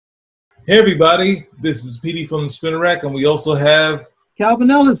Hey everybody, this is PD from the Spinner Rack, and we also have Calvin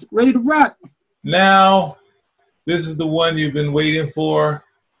Ellis, ready to rock. now. This is the one you've been waiting for.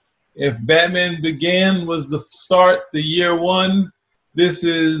 If Batman Began was the start, the year one, this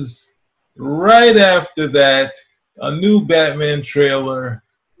is right after that, a new Batman trailer.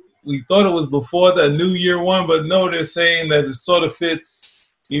 We thought it was before the new year one, but no, they're saying that it sort of fits,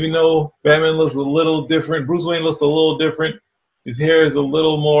 even though Batman looks a little different. Bruce Wayne looks a little different. His hair is a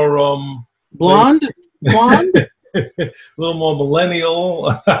little more blonde, a little more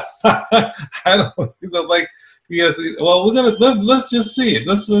millennial. I don't know, like, yes. Well, we're gonna let's just see it.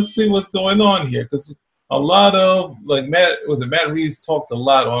 Let's see what's going on here, because a lot of Matt Reeves talked a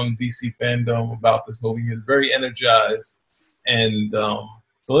lot on DC FanDome about this movie. He was very energized, and so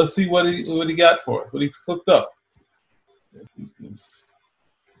let's see what he got for us, what he's cooked up. Let's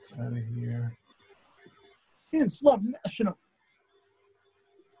out of here. It's Love National.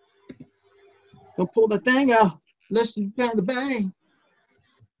 Go pull the thing out. Let's just bang the bang.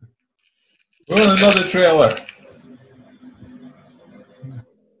 We're on another trailer.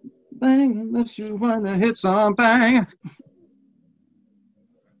 Bang, unless you want to hit something.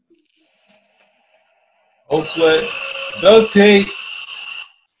 Oh, sweat. Duct tape.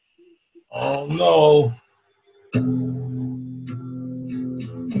 Oh, no.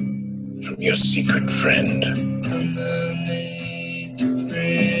 From your secret friend. Underneath the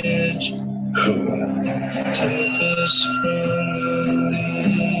bridge. Who?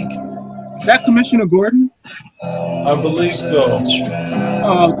 Is that Commissioner Gordon? I believe so.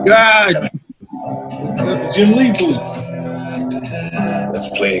 Oh, God. That's the Jim Lee boots. Let's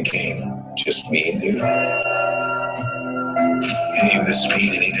play a game. Just me and you. Any of this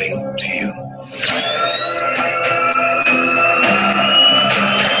mean anything to you?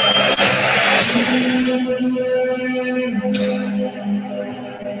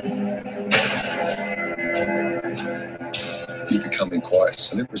 You're becoming quite a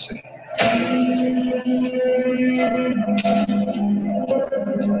celebrity.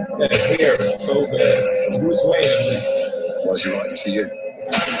 That hair is so bad. Bruce Wayne, at least. Why's he writing to you?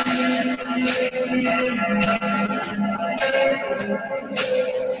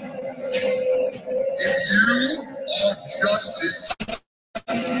 If you are justice,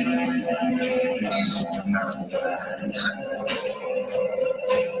 is not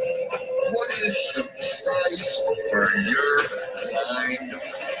what is the price for your blind?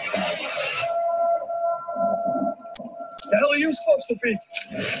 The hell are you supposed to be?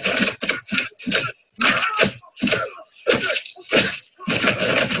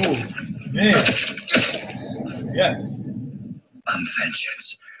 Oh, man. Yes. I'm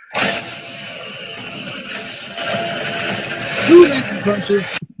vengeance. Do that,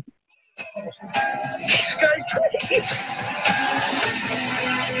 punches. This guy's crazy.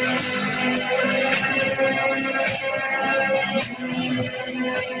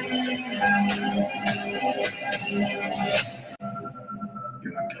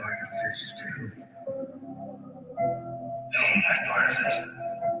 You're a part of this too. How am I part of it?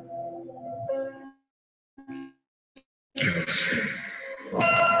 You'll see.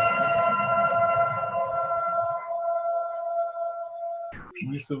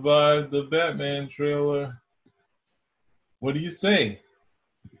 We survived the Batman trailer. What do you say?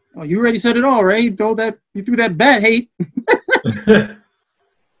 Oh, you already said it all, right? You threw that bat hate.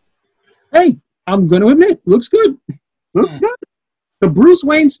 Hey, I'm going to admit, looks good. Looks good. The Bruce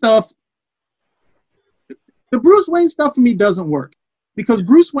Wayne stuff for me doesn't work, because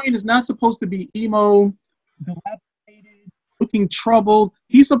Bruce Wayne is not supposed to be emo, dilapidated, looking troubled.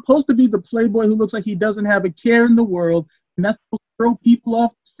 He's supposed to be the playboy who looks like he doesn't have a care in the world, and that's supposed to throw people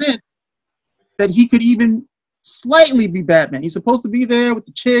off the scent that he could even slightly be Batman. He's supposed to be there with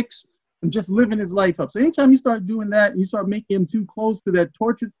the chicks and just living his life up. So anytime you start doing that and you start making him too close to that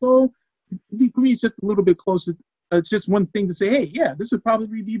tortured soul, for me it's just a little bit closer. It's just one thing to say, hey, yeah, this would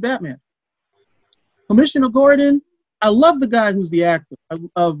probably be Batman. Commissioner Gordon, I love the guy who's the actor.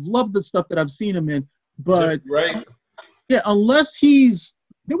 I've loved the stuff that I've seen him in, but right? Yeah, unless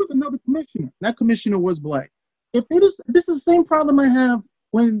there was another commissioner. That commissioner was black. If this is the same problem I have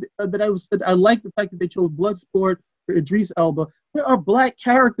when I like the fact that they chose Bloodsport for Idris Elba. There are black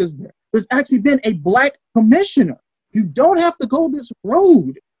characters there. There's actually been a black commissioner. You don't have to go this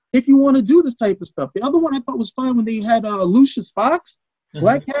road if you want to do this type of stuff. The other one I thought was fine when they had Lucius Fox,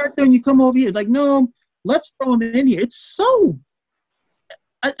 black character, and you come over here like, no, let's throw him in here. It's so.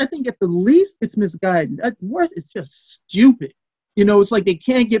 I think at the least it's misguided. At worst, it's just stupid. You know, it's like they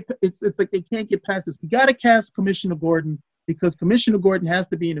can't get. It's like they can't get past this. We got to cast Commissioner Gordon because Commissioner Gordon has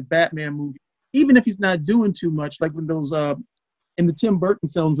to be in a Batman movie, even if he's not doing too much. Like when those in the Tim Burton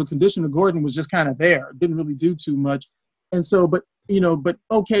films, where Commissioner Gordon was just kind of there, didn't really do too much. And so, but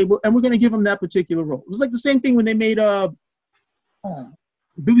okay, well, and we're going to give him that particular role. It was like the same thing when they made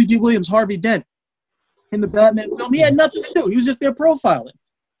Billy D. Williams, Harvey Dent in the Batman film. He had nothing to do. He was just there profiling.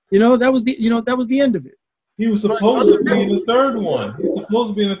 That was the end of it. He was supposed to be in the third one. He was supposed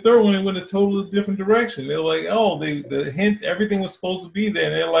to be in the third one and went a totally different direction. They're like, oh, the hint, everything was supposed to be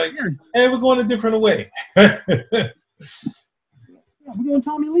there. And they're like, hey, we're going a different way. Yeah, we're going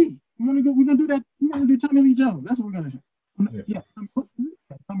Tommy Lee. We're gonna do that. We're gonna do Tommy Lee Jones. That's what we're gonna do. Yeah,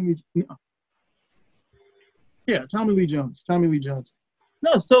 Tommy Lee. No. Yeah, Tommy Lee Jones. Tommy Lee Jones.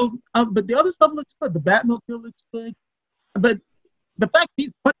 No, so but the other stuff looks good. The Batmobile looks good. But the fact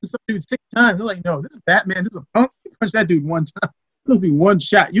he's punching some dude 6 times, they're like, no, this is Batman. This is a punk. You punch that dude 1 time. It must be 1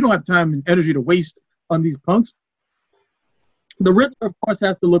 shot. You don't have time and energy to waste on these punks. The Riddler, of course,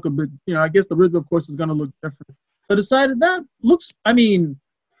 has to look a bit. I guess the Riddler, of course, is going to look different. But aside of that,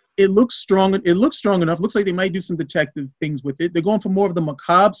 it looks strong. It looks strong enough. Looks like they might do some detective things with it. They're going for more of the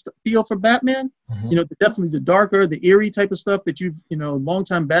macabre feel for Batman. Mm-hmm. Definitely the darker, the eerie type of stuff that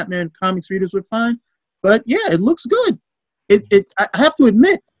longtime Batman comics readers would find. But yeah, it looks good. I have to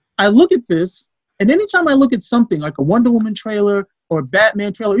admit, I look at this, and anytime I look at something like a Wonder Woman trailer or a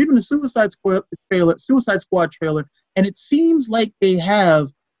Batman trailer, even a Suicide Squad trailer, and it seems like they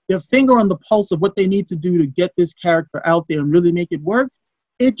have their finger on the pulse of what they need to do to get this character out there and really make it work,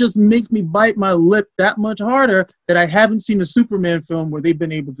 it just makes me bite my lip that much harder that I haven't seen a Superman film where they've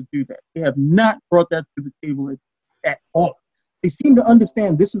been able to do that. They have not brought that to the table at all. They seem to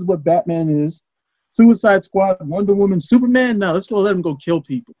understand this is what Batman is. Suicide Squad, Wonder Woman, Superman, no, let's go let them go kill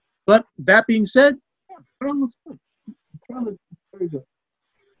people. But that being said, yeah, the trailer looks good. The trailer looks very good.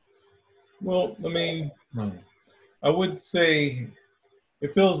 Well, I would say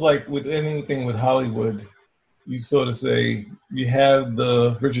it feels like with anything with Hollywood, you sort of say you have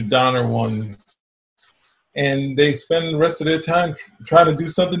the Richard Donner ones, and they spend the rest of their time trying to do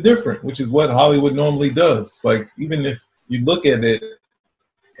something different, which is what Hollywood normally does. Like, even if you look at it,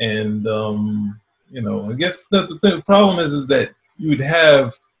 and I guess the problem is that you would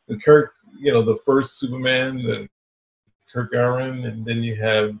have the Kirk, the first Superman, the Kirk Aaron, and then you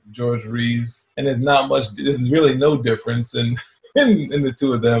have George Reeves, and there's really no difference in the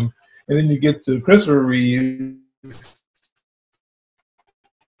two of them. And then you get to Christopher Reeves,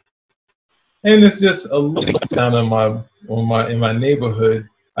 and it's just a little down in my neighborhood.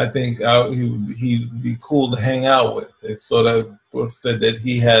 I think he'd be cool to hang out with. It's sort of said that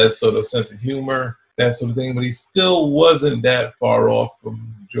he has sort of sense of humor, that sort of thing, but he still wasn't that far off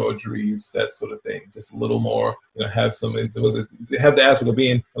from George Reeves, that sort of thing. Just a little more, have the aspect of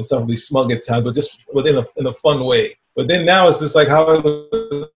being somebody smug at times, but just within a fun way. But then now it's just like how,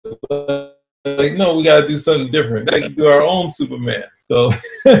 like, no, we got to do something different. Like, do our own Superman. So,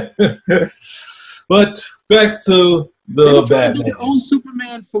 but back to the Batman. Do their own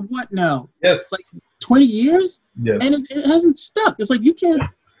Superman for what now? Yes, like 20 years. Yes, and it hasn't stuck. It's like you can't.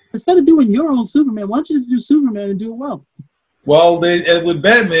 Instead of doing your own Superman, why don't you just do Superman and do it well? Well, with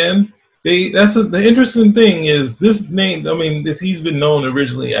Batman, the interesting thing is this name. He's been known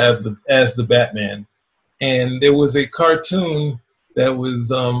originally as the Batman. And there was a cartoon that was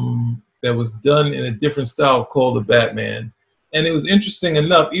done in a different style called The Batman. And it was interesting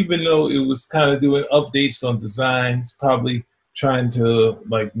enough, even though it was kind of doing updates on designs, probably trying to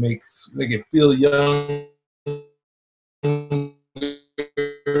like make it feel young.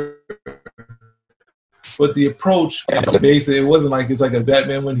 But the approach, basically, it wasn't like it's like a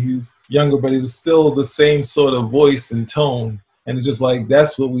Batman when he's younger, but it was still the same sort of voice and tone. And it's just like,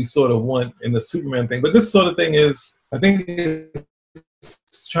 that's what we sort of want in the Superman thing. But this sort of thing is, I think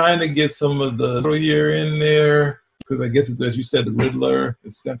it's trying to get some of the year in there. Because I guess it's, as you said, the Riddler.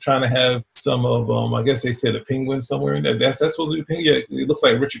 It's trying to have some of, I guess they said a Penguin somewhere in there. That's supposed to be Penguin. Yeah, it looks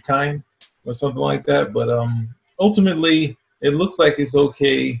like Richard Kind or something like that. But ultimately, it looks like it's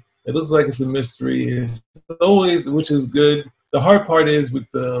okay. It looks like it's a mystery. It's always, which is good. The hard part is with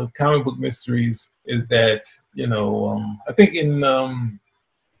the comic book mysteries is that, I think in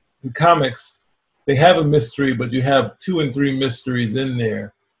comics, they have a mystery, but you have 2 and 3 mysteries in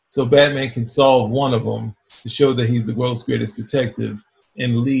there. So Batman can solve one of them to show that he's the world's greatest detective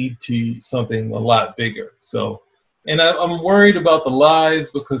and lead to something a lot bigger. So, and I'm worried about the lies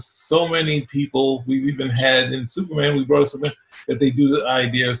because so many people, we've even had in Superman, we brought up Superman, that they do the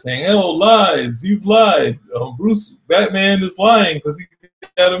idea of saying, oh, lies, you've lied. Batman is lying because he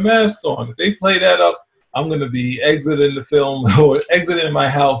got a mask on. If they play that up, I'm going to be exiting the film or exiting my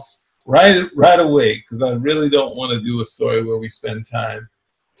house right away because I really don't want to do a story where we spend time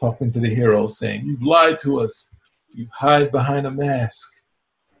talking to the hero saying, you've lied to us. you hide behind a mask,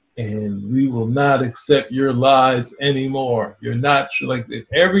 and we will not accept your lies anymore. You're not like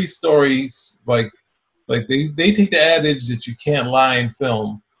every story's like they take the adage that you can't lie in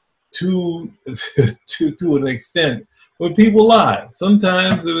film to to an extent. When people lie,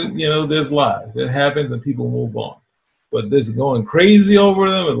 sometimes there's lies. It happens and people move on. But this going crazy over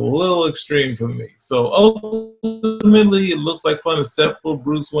them is a little extreme for me. So ultimately, it looks like fun except for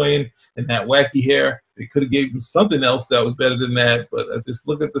Bruce Wayne and that wacky hair. They could have gave you something else that was better than that. But I just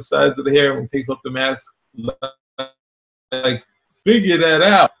look at the size of the hair when he takes off the mask. Like, figure that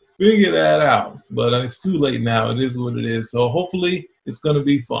out. Figure that out. But it's too late now. It is what it is. So hopefully, it's going to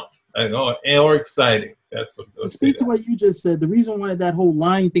be fun or exciting. That's what. To speak to what you just said, the reason why that whole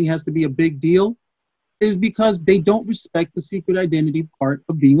lying thing has to be a big deal is because they don't respect the secret identity part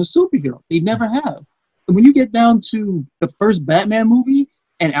of being a superhero. They never have. And when you get down to the first Batman movie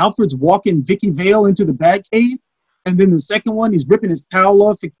and Alfred's walking Vicky Vale into the Batcave, and then the second one, he's ripping his towel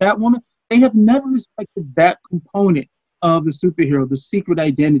off for Catwoman, they have never respected that component of the superhero, the secret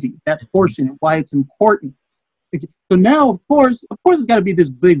identity, that portion, and why it's important. So now, of course, it's got to be this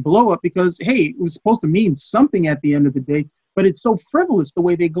big blow up because, hey, it was supposed to mean something at the end of the day. But it's so frivolous the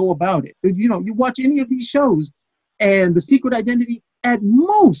way they go about it. You watch any of these shows, and the secret identity at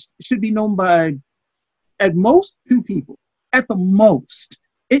most should be known by, at most, 2 people. At the most.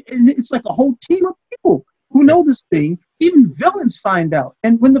 It's like a whole team of people who know this thing. Even villains find out.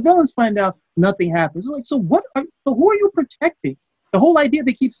 And when the villains find out, nothing happens. It's like, so who are you protecting? The whole idea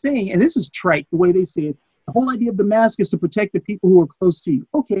they keep saying, and this is trite, the way they say it, the whole idea of the mask is to protect the people who are close to you.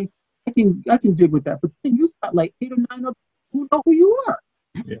 Okay, I can dig with that. But then you've got like 8 or 9 other who know who you are.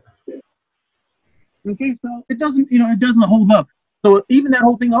 Yeah. Okay, so it doesn't hold up. So even that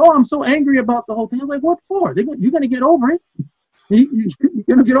whole thing, I'm so angry about the whole thing. I was like, what for? You're going to get over it. You're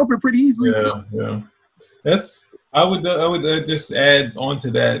going to get over it pretty easily. Yeah. I would just add on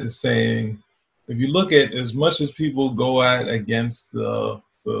to that is saying, if you look at as much as people go out against the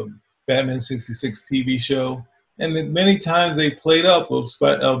Batman 66 TV show, and many times they played up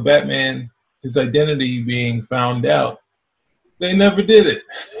of Batman, his identity being found out. They never did it.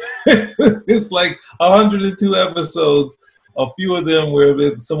 It's like 102 episodes, a few of them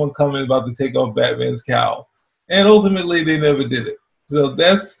where someone coming about to take off Batman's cowl. And ultimately, they never did it. So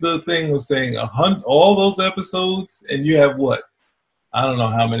that's the thing of saying all those episodes, and you have what? I don't know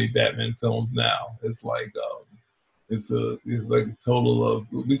how many Batman films now. It's like it's like a total of,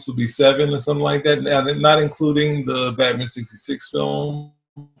 this will be 7 or something like that, not including the Batman 66 film,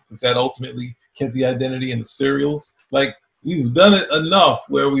 because that ultimately kept the identity in the serials. Like, we've done it enough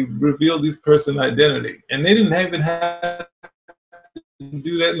where we revealed this person's identity, and they didn't even have to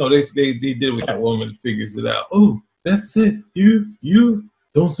do that. No, they did with Catwoman figures it out. Oh, that's it. You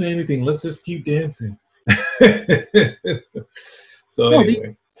don't say anything. Let's just keep dancing. So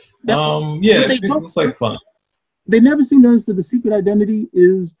anyway, it looks like fun. They never seem to understand the secret identity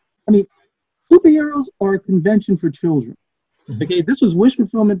is. Superheroes are a convention for children. Mm-hmm. Okay, this was wish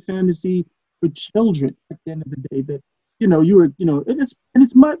fulfillment fantasy for children. At the end of the day, that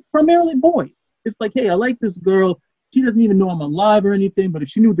it's primarily boys. It's like, hey, I like this girl. She doesn't even know I'm alive or anything, but if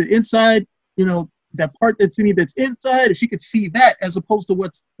she knew the inside, that part that's in me that's inside, if she could see that as opposed to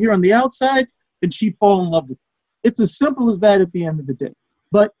what's here on the outside, then she'd fall in love with it. It's as simple as that at the end of the day.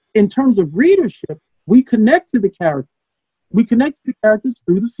 But in terms of readership, we connect to the character. We connect to the characters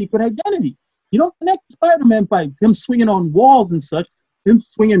through the secret identity. You don't connect to Spider-Man by him swinging on walls and such, him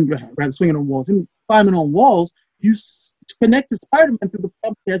swinging on walls, him climbing on walls. You connect to Spider-Man through the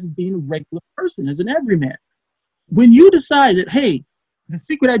podcast as being a regular person, as an everyman. When you decide that, hey, the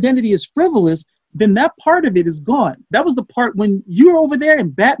secret identity is frivolous, then that part of it is gone. That was the part when you're over there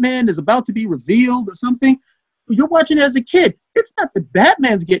and Batman is about to be revealed or something. You're watching as a kid. It's not that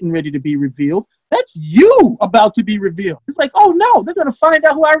Batman's getting ready to be revealed. That's you about to be revealed. It's like, oh no, they're going to find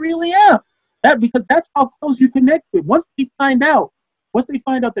out who I really am. Because that's how close you connect with. Once they find out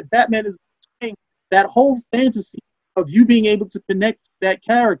that Batman is playing, that whole fantasy of you being able to connect to that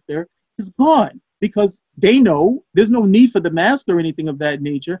character is gone, because they know there's no need for the mask or anything of that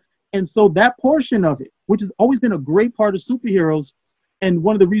nature. And so that portion of it, which has always been a great part of superheroes, and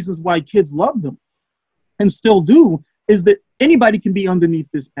one of the reasons why kids love them and still do, is that anybody can be underneath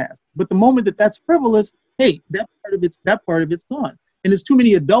this mask. But the moment that that's frivolous, hey, that part of it's gone. And there's too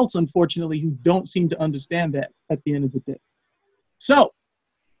many adults, unfortunately, who don't seem to understand that at the end of the day. So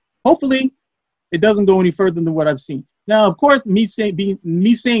hopefully it doesn't go any further than what I've seen. Now, of course, me saying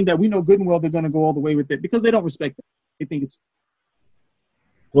that we know good and well they're going to go all the way with it, because they don't respect it. They think it's...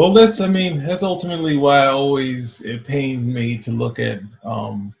 Well, that's ultimately why it pains me to look at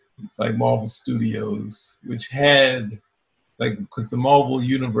like Marvel Studios, which had like, because the Marvel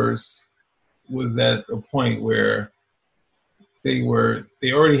universe was at a point where they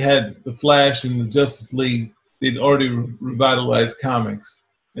already had the Flash and the Justice League. They'd already revitalized comics,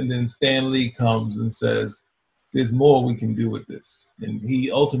 and then Stan Lee comes and says, "There's more we can do with this." And he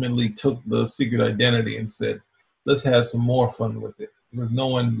ultimately took the Secret Identity and said, "Let's have some more fun with it." Because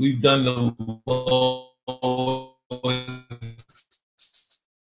we've done the.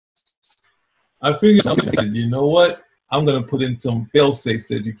 I figured, you know what? I'm gonna put in some fail-safes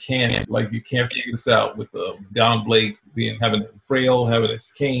that you can't figure this out with Don Blake having frail, having his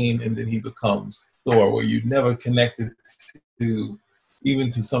cane, and then he becomes Thor, where you never connected to, even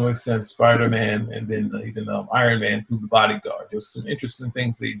to some extent, Spider-Man, and then even Iron Man, who's the bodyguard. There was some interesting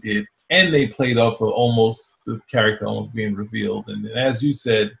things they did, and they played off of almost the character almost being revealed. And then, as you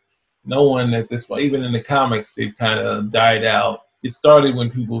said, no one at this point, even in the comics, they've kind of died out. It started when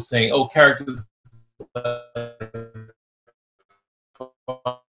people were saying, "Oh, characters."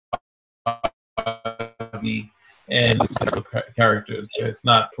 And the character, it's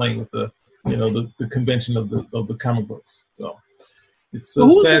not playing with the convention of the comic books. So it's a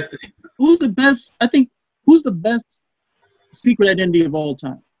sad thing. Who's the best? I think who's the best secret identity of all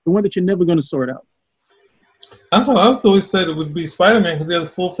time? The one that you're never going to sort out. I've always said it would be Spider-Man because he has a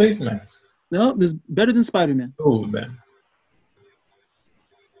full face mask. No, there's better than Spider-Man. Oh man.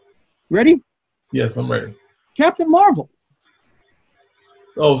 Ready? Yes, I'm ready. Captain Marvel.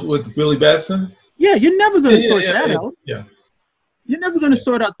 Oh, with Billy Batson? Yeah, you're never going to sort that out. Yeah. You're never going to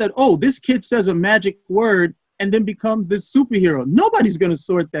sort out that, oh, this kid says a magic word and then becomes this superhero. Nobody's going to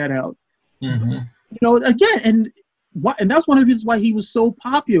sort that out. Mm-hmm. You know, again, and that's one of the reasons why he was so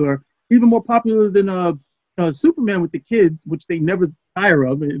popular, even more popular than Superman with the kids, which they never tire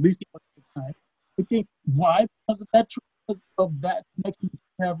of, at least he was at the time. Okay, why? Because of that connection you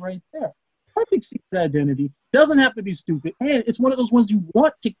have right there. Perfect secret identity. Doesn't have to be stupid. And it's one of those ones you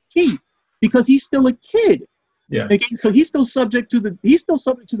want to keep because he's still a kid. Yeah. Okay, so he's still subject to the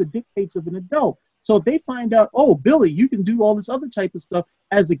dictates of an adult. So if they find out, oh, Billy, you can do all this other type of stuff.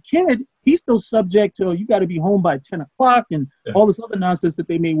 As a kid, he's still subject to, you got to be home by 10 o'clock and all this other nonsense that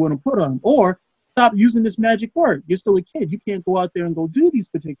they may want to put on him. Or stop using this magic word. You're still a kid. You can't go out there and go do these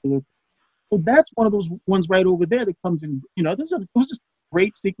particular things. So that's one of those ones right over there that comes in, it was just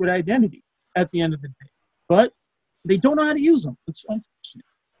great secret identity at the end of the day. But they don't know how to use them. It's unfortunate.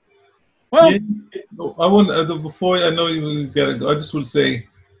 Well, before I know you gotta go, I just would say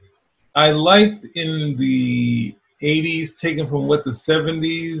I liked in the 80s, taken from the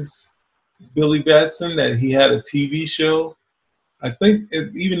 70s, Billy Batson, that he had a TV show. I think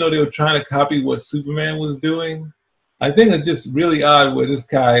even though they were trying to copy what Superman was doing, I think it's just really odd where this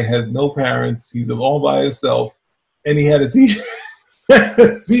guy had no parents, he's all by himself, and he had a TV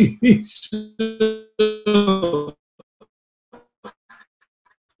show.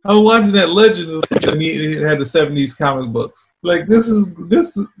 I was watching that Legend, and he had the 70s comic books. Like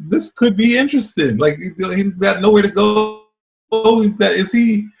this could be interesting. Like he's got nowhere to go.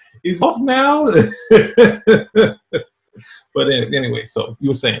 He's off now? But anyway, so you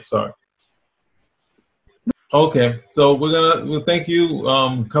were saying, sorry. Okay, so we'll thank you.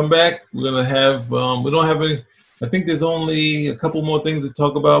 Come back. We're gonna have we don't have any. I think there's only a couple more things to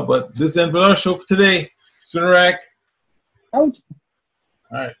talk about, but this ends with our show for today. Spinner Rack. Ouch.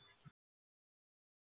 All right.